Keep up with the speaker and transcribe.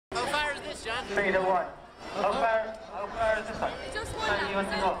Thanks, John. 3 to 1. How far is this one? Just one Danny, you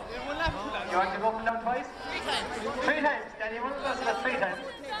want to go? You want to go up and down twice? 3 times. 3 times. Danny, you want to go 3 times?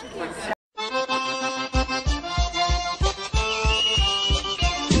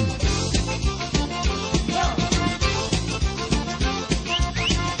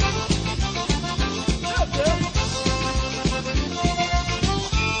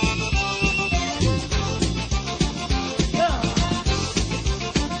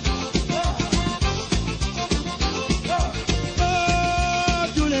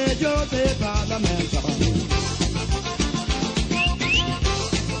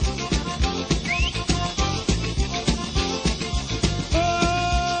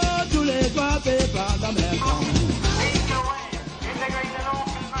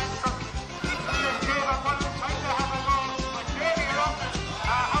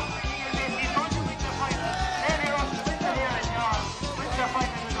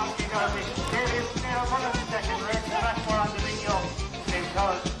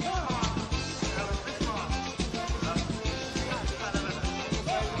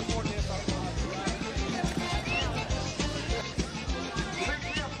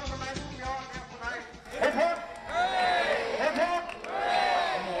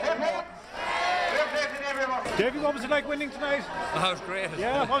 Davy, what was it like winning tonight? Oh, it was great.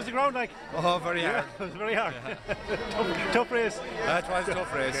 Yeah, what was the ground like? Oh, very hard. Yeah, it was very hard. Yeah. tough race. That was a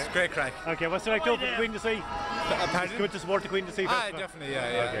tough race. Okay. Great crack. Okay, what's it like to the Queen to see? It's good to support the Queen to see. Definitely,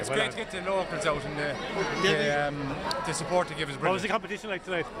 yeah. Okay, it's well great to get the locals out and the support to give us. What was the competition like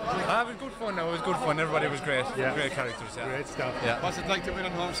tonight? It was good fun. It was good fun. Everybody was great. Yeah. Great characters. Yeah. Great stuff. Yeah. What's it like to win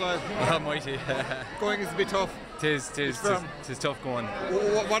on home soil? Mighty. Going is a bit tough. Tis tough going.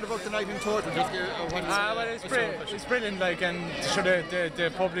 What about the night in total? It's brilliant, like, and sure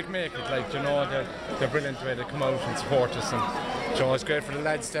the public make it, like, you know, they're brilliant the way they come out and support us, and you know, it's great for the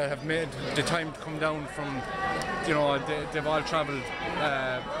lads that have made the time to come down from, you know, they've all travelled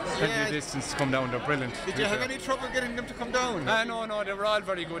plenty of distance to come down. They're brilliant. Did you have any trouble getting them to come down? No, they were all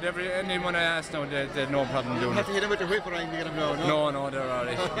very good. Anyone I asked now, they had no problem doing it. You have to hit them with the whip around to get them down, No, they're all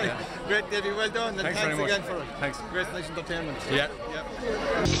right. Yeah. Great, Davy, well done, and thanks again for it. Thanks. Great nice entertainment. Yeah.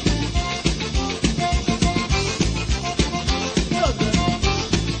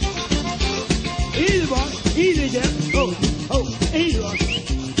 Easy boy, easy Jeff. Easy boy.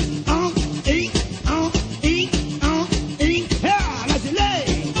 Eat. Yeah, that's it, lay.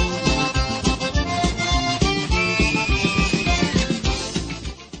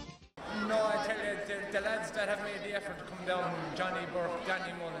 No, I tell you, the lads that have made the effort to come down, Johnny Burke,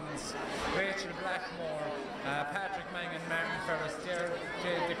 Danny Mullins, Rachel Blackmore, Patrick Mang and Martin Ferris,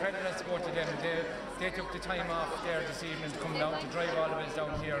 the credit has to go to them. They took the time off there this evening to come down, to drive all of us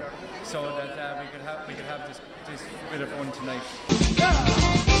down here, so that we could have this bit of fun tonight.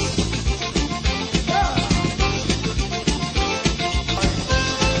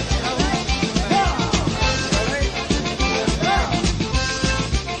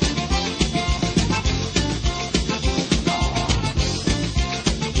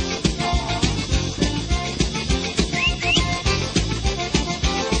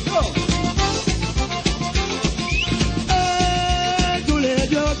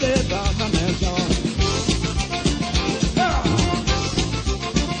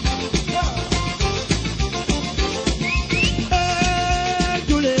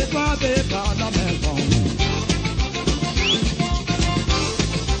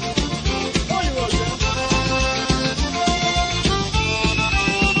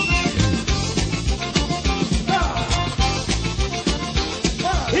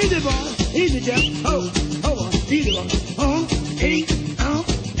 Easy Jeff. Easy boy. Eat.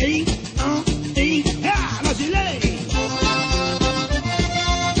 Yeah, that's it, lay.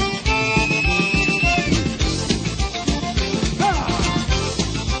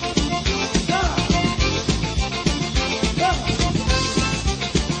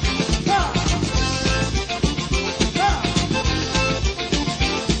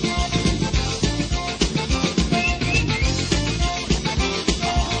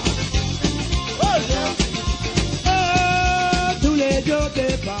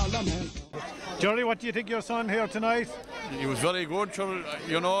 Jerry, what do you think of your son here tonight? He was very good,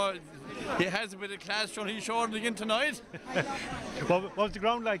 you know. He has a bit of class, he showed it again tonight. What was the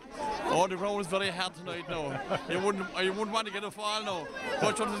ground like? Oh, the ground was very hard tonight now. You wouldn't want to get a fall now.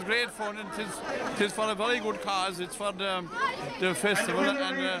 But it was great fun, and it is for a very good cause. It's for the festival,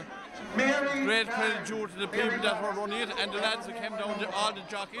 and great credit due to the people that were running it, and the lads that came down, all the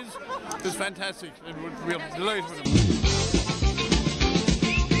jockeys. It was fantastic, and we're delighted with them.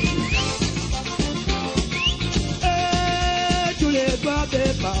 but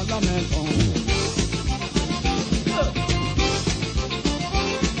the Parliament on.